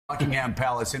Buckingham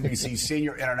Palace, NBC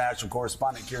senior international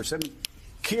correspondent Keir Simmons.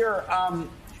 Keir, I'll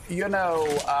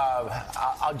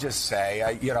just say,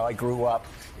 I grew up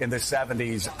in the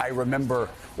 70s. I remember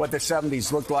what the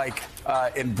 70s looked like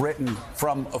in Britain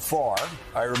from afar.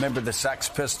 I remember the Sex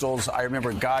Pistols. I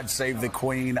remember God Save the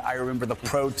Queen. I remember the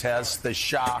protests, the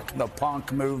shock, the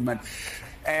punk movement,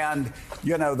 and,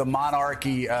 the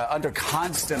monarchy under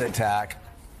constant attack.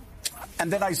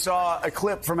 And then I saw a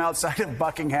clip from outside of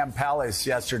Buckingham Palace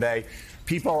yesterday.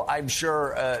 People, I'm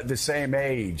sure, the same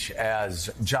age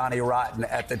as Johnny Rotten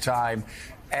at the time.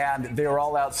 And they were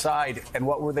all outside. And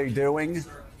what were they doing?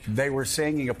 They were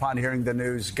singing upon hearing the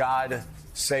news, God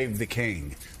Save the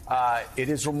King. It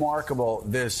is remarkable.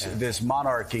 This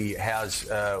monarchy has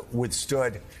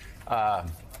withstood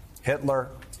Hitler,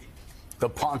 the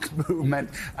punk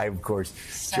movement. I, of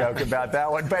course, joke about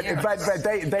that one. But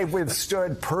they've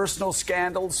withstood personal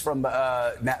scandals from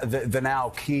the now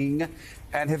king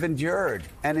and have endured.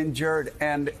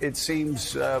 And it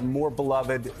seems more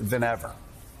beloved than ever.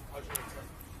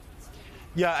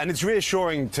 Yeah, and it's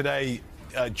reassuring today,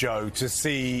 Joe, to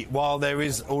see, while there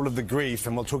is all of the grief,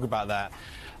 and we'll talk about that,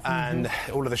 and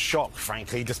all of the shock,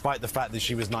 frankly, despite the fact that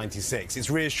she was 96. It's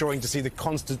reassuring to see the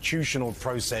constitutional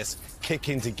process kick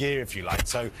into gear, if you like.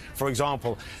 So, for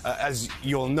example, as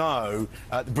you'll know,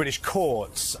 the British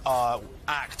courts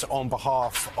act on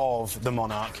behalf of the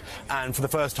monarch, and for the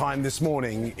first time this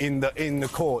morning in the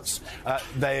courts,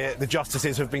 the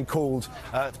justices have been called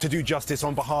to do justice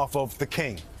on behalf of the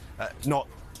king, not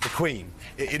the Queen.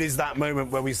 It is that moment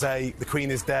where we say the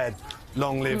Queen is dead,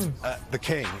 long live the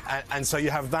king. And so you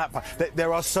have that.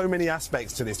 There are so many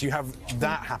aspects to this. You have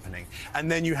that happening. And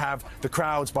then you have the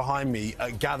crowds behind me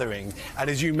gathering. And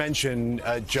as you mentioned,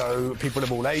 Joe, people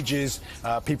of all ages,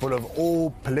 people of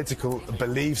all political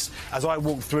beliefs. As I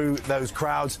walk through those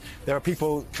crowds, there are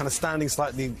people kind of standing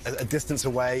slightly a distance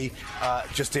away,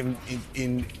 just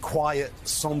in quiet,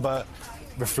 somber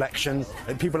reflection,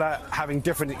 and people are having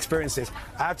different experiences.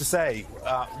 I have to say,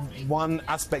 one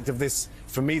aspect of this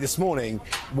for me this morning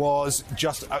was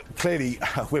just clearly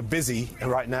we're busy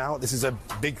right now. This is a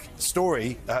big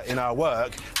story in our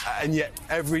work, and yet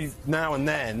every now and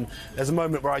then there's a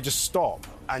moment where I just stop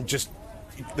and just,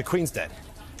 the Queen's dead,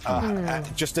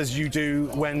 just as you do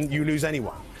when you lose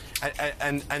anyone,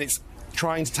 and it's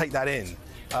trying to take that in,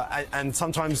 and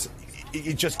sometimes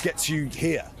it just gets you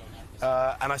here.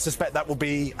 And I suspect that will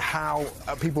be how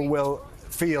people will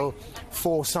feel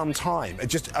for some time. I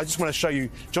just want to show you,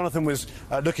 Jonathan was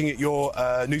looking at your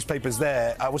newspapers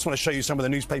there. I just want to show you some of the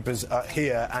newspapers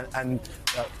here, and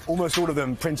almost all of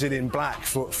them printed in black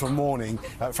for mourning.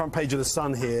 Front page of the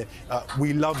Sun here,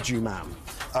 we loved you, ma'am.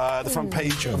 The front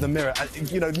page of the Mirror.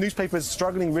 Newspapers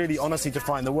struggling really honestly to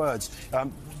find the words.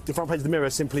 The front page of the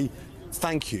Mirror simply,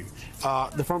 thank you.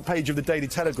 The front page of the Daily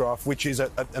Telegraph, which is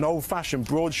an old-fashioned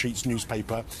broadsheets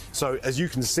newspaper. So as you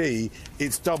can see,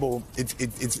 it's double.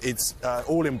 It's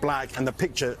all in black, and the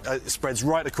picture spreads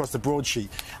right across the broadsheet.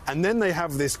 And then they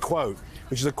have this quote,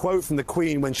 which is a quote from the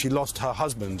Queen when she lost her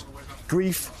husband.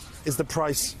 Grief is the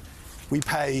price we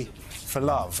pay for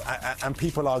love, and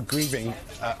people are grieving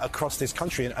across this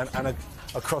country and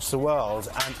across the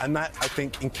world, and that, I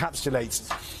think,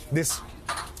 encapsulates this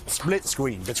split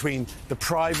screen between the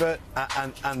private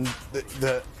and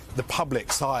the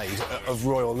public side of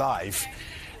royal life.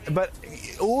 But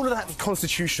all of that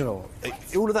constitutional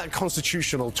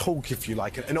talk, if you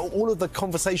like, and all of the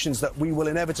conversations that we will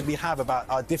inevitably have about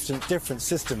our different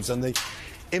systems and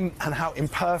how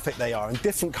imperfect they are, and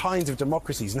different kinds of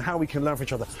democracies, and how we can learn from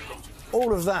each other,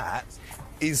 all of that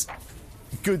is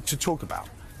good to talk about.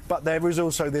 But there is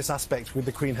also this aspect with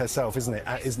the Queen herself,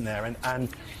 isn't there? And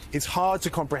it's hard to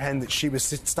comprehend that she was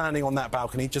standing on that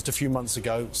balcony just a few months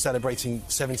ago, celebrating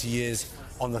 70 years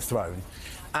on the throne.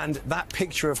 And that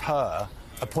picture of her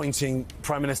appointing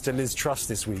Prime Minister Liz Truss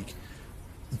this week,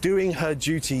 doing her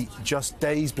duty just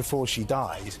days before she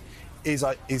died, is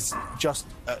just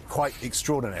quite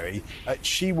extraordinary.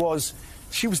 She was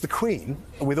the Queen,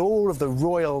 with all of the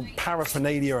royal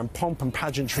paraphernalia and pomp and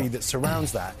pageantry that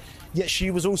surrounds that. Yet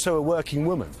she was also a working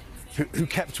woman who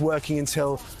kept working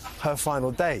until her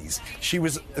final days. She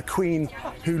was a Queen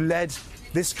who led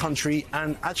this country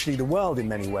and actually the world in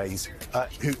many ways,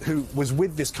 who was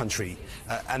with this country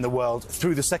and the world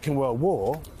through the Second World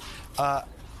War,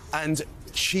 and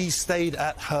she stayed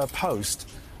at her post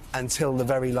until the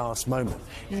very last moment.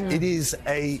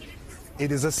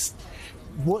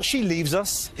 What she leaves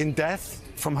us in death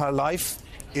from her life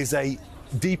is a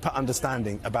deeper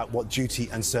understanding about what duty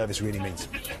and service really means.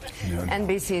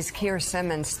 NBC's Keir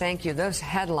Simmons, thank you. Those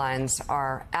headlines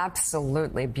are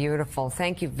absolutely beautiful.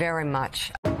 Thank you very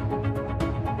much.